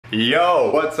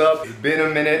Yo, what's up? It's been a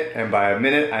minute, and by a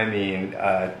minute I mean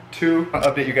two. I'll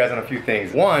update you guys on a few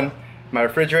things. One, my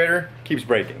refrigerator keeps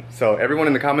breaking. So everyone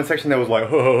in the comment section that was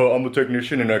like, oh, I'm a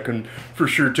technician and I can for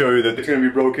sure tell you that it's gonna be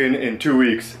broken in 2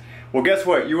 weeks. Well, guess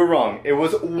what? You were wrong. It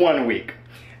was 1 week.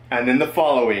 And then the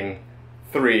following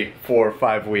 3, 4,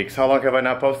 5 weeks. How long have I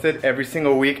not posted? Every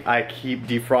single week I keep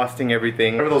defrosting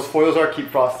everything. Whatever those foils are,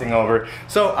 keep frosting over.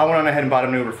 So I went on ahead and bought a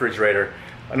new refrigerator.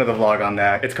 Another vlog on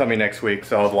that. It's coming next week,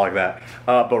 so I'll vlog that.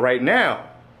 But right now,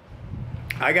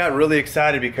 I got really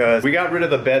excited because we got rid of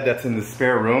the bed that's in the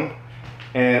spare room.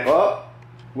 And,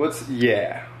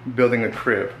 building a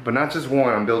crib. But not just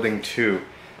one, I'm building 2.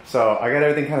 So I got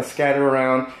everything kind of scattered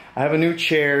around. I have a new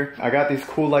chair. I got these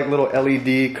cool like little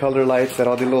LED color lights that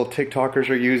all the little TikTokers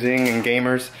are using and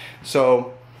gamers.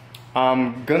 So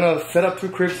I'm gonna set up 2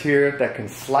 cribs here that can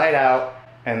slide out,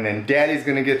 and then daddy's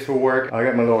gonna get to work. I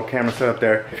got my little camera set up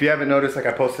there. If you haven't noticed, like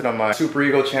I posted on my Super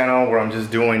Ego channel where I'm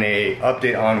just doing a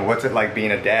update on what's it like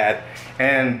being a dad.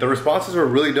 And the responses were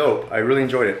really dope. I really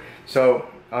enjoyed it. So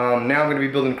now I'm gonna be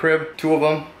building a crib, 2 of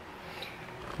them.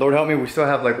 Lord help me, we still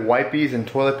have like wipes and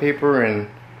toilet paper, and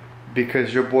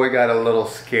because your boy got a little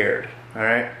scared, all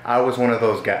right? I was one of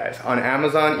those guys. On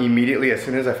Amazon, immediately as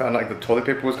soon as I found like the toilet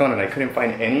paper was gone and I couldn't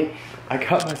find any, I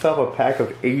got myself a pack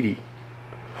of 80.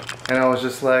 And I was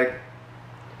just like,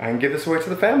 I can give this away to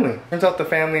the family. Turns out the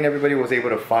family and everybody was able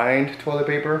to find toilet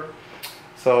paper.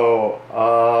 So,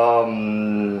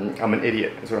 I'm an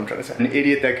idiot, is what I'm trying to say. An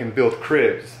idiot that can build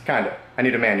cribs, kinda. I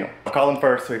need a manual. I'll call him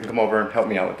first so he can come over and help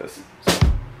me out with this. So.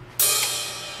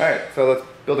 Alright, so let's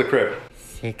build a crib.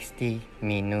 60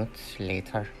 minutes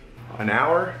later. An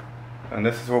hour, and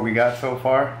this is what we got so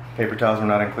far. Paper towels were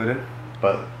not included,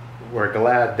 but we're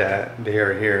glad that they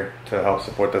are here to help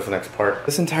support this next part.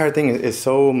 This entire thing is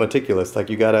so meticulous. Like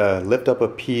you gotta lift up a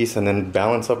piece and then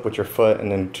balance up with your foot,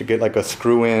 and then to get like a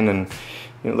screw in, and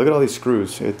you know, look at all these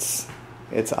screws. It's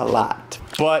a lot,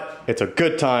 but it's a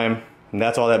good time, and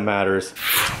that's all that matters.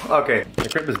 Okay, the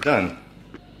crib is done.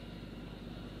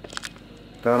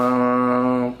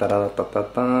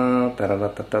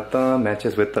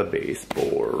 Matches with the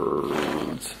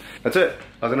baseboards. That's it.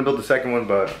 I was gonna build the second one,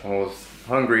 but I was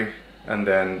hungry, and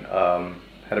then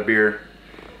had a beer,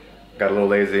 got a little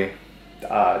lazy,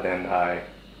 then I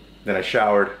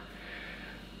showered,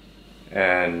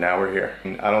 and now we're here.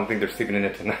 I don't think they're sleeping in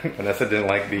it tonight. Vanessa didn't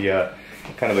like the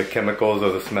kind of the chemicals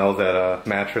or the smells that a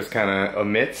mattress kind of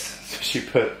emits, so she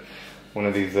put one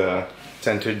of these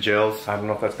scented gels. I don't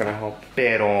know if that's gonna help.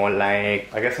 Pero like,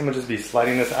 I guess I'm gonna just be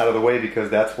sliding this out of the way because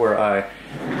that's where I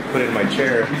put it in my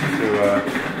chair to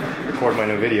record my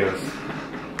new videos.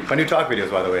 My new talk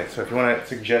videos, by the way. So if you wanna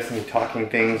suggest any talking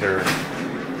things or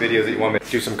videos that you want me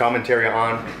to do some commentary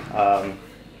on,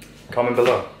 comment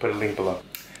below, put a link below.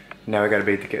 Now I gotta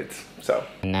bathe the kids, so.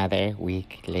 Another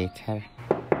week later.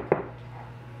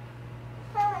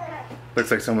 Looks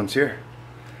like someone's here.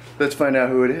 Let's find out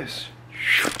who it is.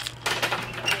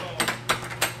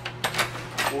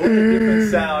 What a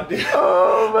different sound, dude.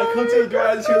 Oh, I come to the door,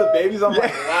 I just hear the babies, I'm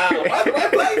like, wow, my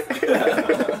place?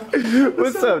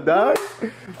 What's up, dog?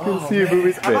 Oh, see your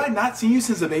boobies fit. Have I not seen you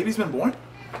since the baby's been born?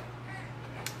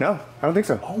 No, I don't think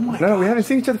so. Oh my No, we haven't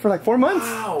seen each other for like 4 months.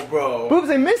 Wow, bro. Boobs,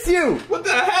 I miss you. What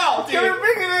the hell, dude? Give me,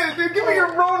 bring it in, dude. Give me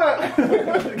your Rona.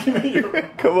 Give me your...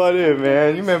 Come on in,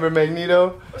 man. You remember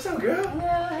Magneto? What's up, girl?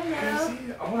 Hello.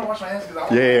 I want to wash my hands because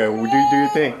I Yeah, do your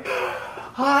thing.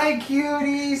 Hi,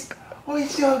 cuties.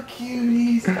 What's up,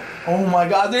 cuties? Oh my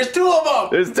God, there's 2 of them.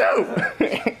 There's 2.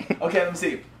 Okay, let me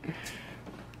see.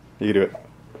 You can do it.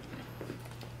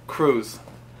 Cruz.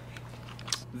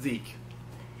 Zeke.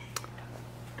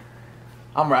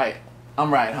 I'm right,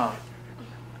 huh?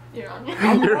 You're on.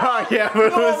 You're right, yeah, but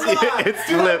No, I'm not. it's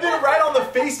Dude, I flipped. did it right on the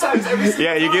FaceTimes every single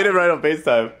Yeah, you time. get it right on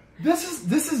FaceTime. This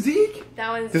is Zeke? That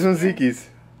was. This one's Zeke's.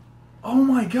 Oh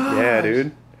my God. Yeah,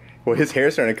 dude. Well, his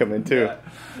hair's starting to come in too. Yeah.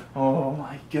 Oh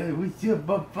my God, what's up,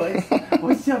 Popeyes?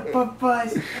 What's up,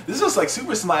 Popeyes? This looks like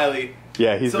super smiley.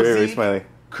 Yeah, he's So very Zeke, smiley.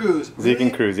 Cruz. Zeke really?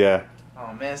 and Cruz, yeah.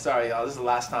 Oh man, sorry y'all. This is the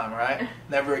last time, alright?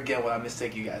 Never again will I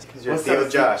mistake you guys. you're Theo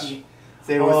Josh. Zeke?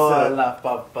 Say what's up. Hola,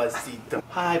 papacito.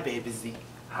 Hi, baby Zeke.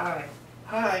 Hi.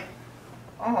 Hi.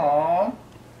 Aww.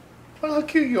 Look how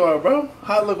cute you are, bro.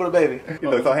 Hi, look with a baby. He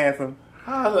looks all handsome.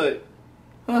 Hi, look.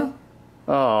 Huh?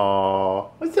 Aww.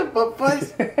 What's up,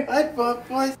 Popeyes? Hi,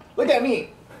 Popeyes. Look at me.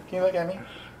 Can you look at me?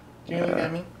 Can you look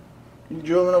at me? You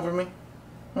drooling over me?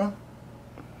 Huh?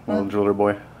 Little driller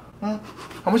boy. Huh?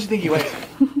 How much you think you weigh?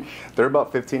 They're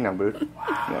about 15 now, dude.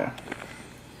 Wow. Yeah.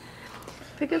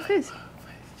 Pick up his.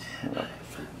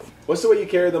 What's the way you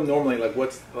carry them normally? Like,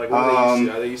 what are they used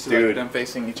to? Are they used to like dude, them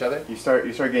facing each other? You start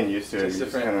getting used to it. Just You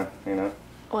just different. kind of, you know.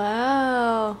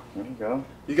 Wow. There you go.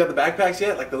 You got the backpacks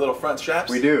yet? Like the little front straps?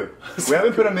 We do. We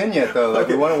haven't put them in yet though. Like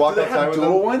we want to walk Do they outside have with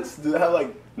dual them. ones? Do they have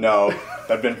like? No,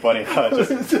 that'd been funny.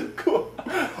 Just, Cool.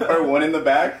 or one in the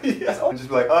back. Yeah. And just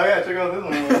be like, oh yeah, check out this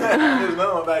one. There's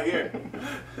another one back here.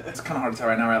 It's kind of hard to tell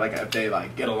right now, right? Like if they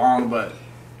like get along, but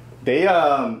They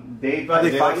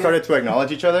fight started to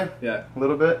acknowledge each other. yeah. A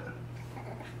little bit.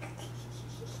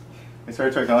 They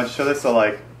started to acknowledge each other, so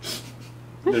like,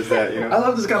 there's that, you I know.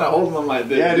 love just kind of holding them like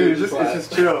this. Yeah, dude, it's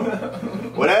just chill.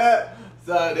 What up?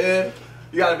 So, dude,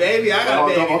 you got a baby? I got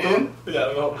a baby. Both of them? Yeah,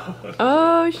 no.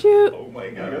 Oh shoot. Oh my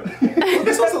god.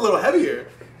 This one's a little heavier.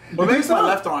 Well, maybe it's my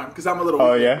left arm because I'm a little.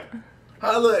 Oh weak. yeah.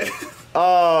 How look?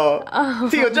 Oh.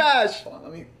 Tío Josh. Hold on,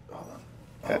 let me.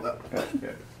 Hold up.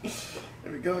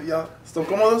 There we go, y'all. Still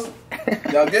cómodos?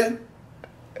 Y'all good?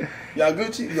 Y'all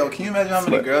Gucci? Yo, can you imagine how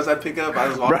many girls I pick up? I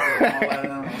just walk all at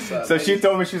them. What's up, So baby? she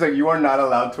told me, she's like, you are not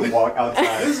allowed to walk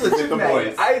outside This is with legit, the man.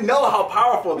 boys. I know how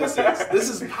powerful this is. This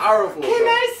is powerful. Can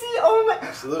I see? Oh my.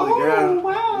 Absolutely, girl.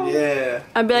 Wow. Yeah.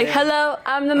 I'd be like, hello,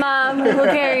 I'm the mom who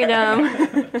carried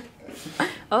them.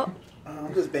 Oh.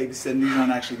 I'm just babysitting. These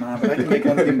aren't actually mine, but I can make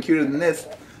one even cuter than this.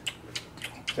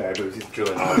 Sorry, but he's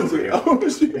drilling all over you. Oh,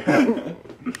 shit.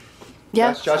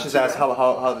 Yeah. Josh has asked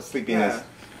how the sleeping Yeah. is.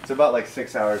 It's about like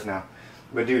 6 hours now.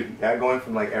 But dude, that going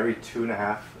from like every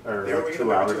 2.5 or Yeah, like we're 2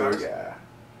 gonna hours. go 2 hours. Yeah.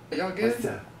 Y'all What's good?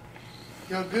 up?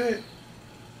 Y'all good?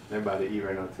 They're about to eat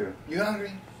right now too. You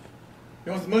hungry?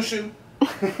 You want some mushu?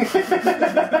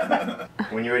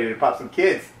 When you're ready to pop some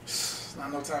kids. It's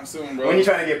not no time soon, bro. When you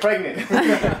trying to get pregnant.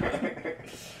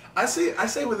 I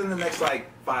say within the next like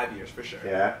 5 years for sure.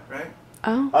 Yeah. Right?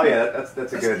 Oh. Oh yeah,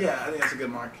 that's a good. Yeah, I think that's a good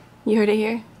mark. You heard it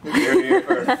here. You're here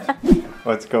first.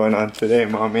 What's going on today,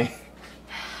 mommy?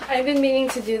 I've been meaning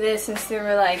to do this since they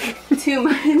were like 2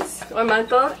 months, 1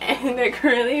 month old, and they're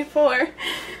currently 4,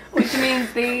 which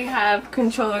means they have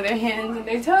control of their hands and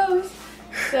their toes.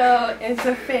 So it's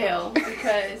a fail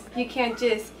because you can't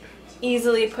just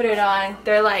easily put it on.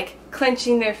 They're like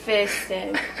clenching their fists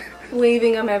and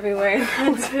waving them everywhere.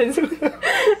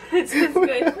 It's just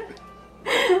good.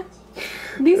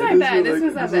 These aren't bad. This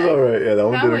was not This is bad. alright, yeah, that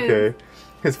one That did one- okay.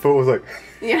 His foot was like,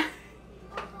 Yeah.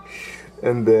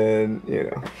 and then, you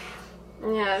know.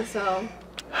 Yeah, so.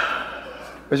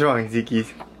 What's wrong, Zeke?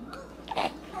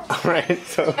 Alright,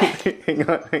 so, hang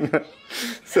on.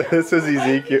 So this was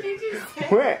Ezekiel.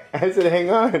 Wait, I said hang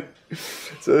on.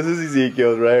 So this is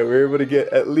Ezekiel's, right? We were able to get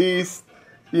at least,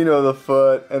 you know, the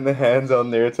foot and the hands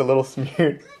on there. It's a little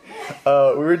smeared. We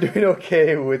were doing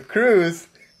okay with Cruz.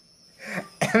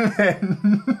 And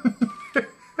then...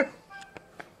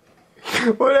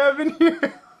 What happened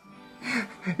here?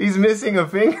 He's missing a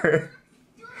finger.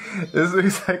 This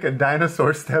looks like a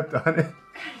dinosaur stepped on it.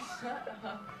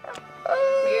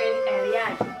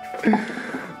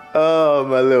 Oh,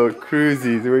 my little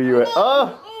cruisies, where you at?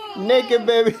 Oh, naked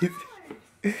babies.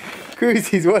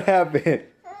 Cruisies, what happened?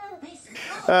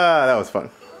 Ah, that was fun.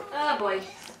 Oh boy.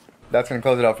 That's gonna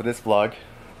close it out for this vlog.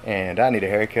 And I need a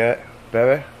haircut.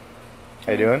 Bebe,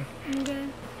 how you doing? I'm good.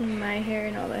 My hair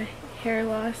and all the hair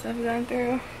loss I've gone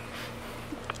through.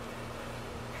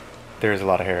 There's a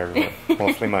lot of hair everywhere,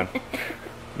 mostly mine.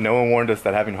 No one warned us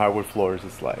that having hardwood floors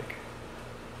is like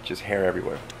just hair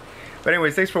everywhere. But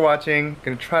anyways, thanks for watching.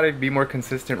 Gonna try to be more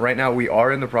consistent. Right now we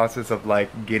are in the process of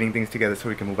like getting things together so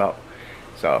we can move out.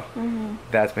 So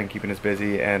that's been keeping us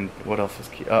busy. And what else is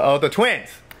key? Oh, the twins!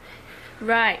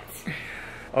 Right.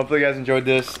 Hopefully you guys enjoyed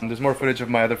this. There's more footage of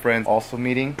my other friends also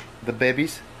meeting the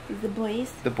babies, The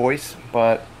boys. the boys.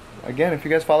 But again, if you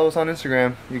guys follow us on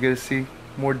Instagram, you get to see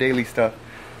more daily stuff.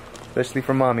 Especially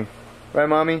from mommy. Right,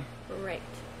 mommy? Right.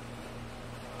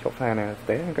 Your fine ass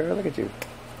there, girl. Look at you.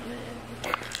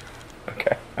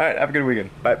 Okay. Alright, have a good weekend.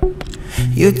 Bye.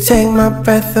 You take my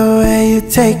breath away, you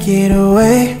take it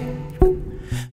away.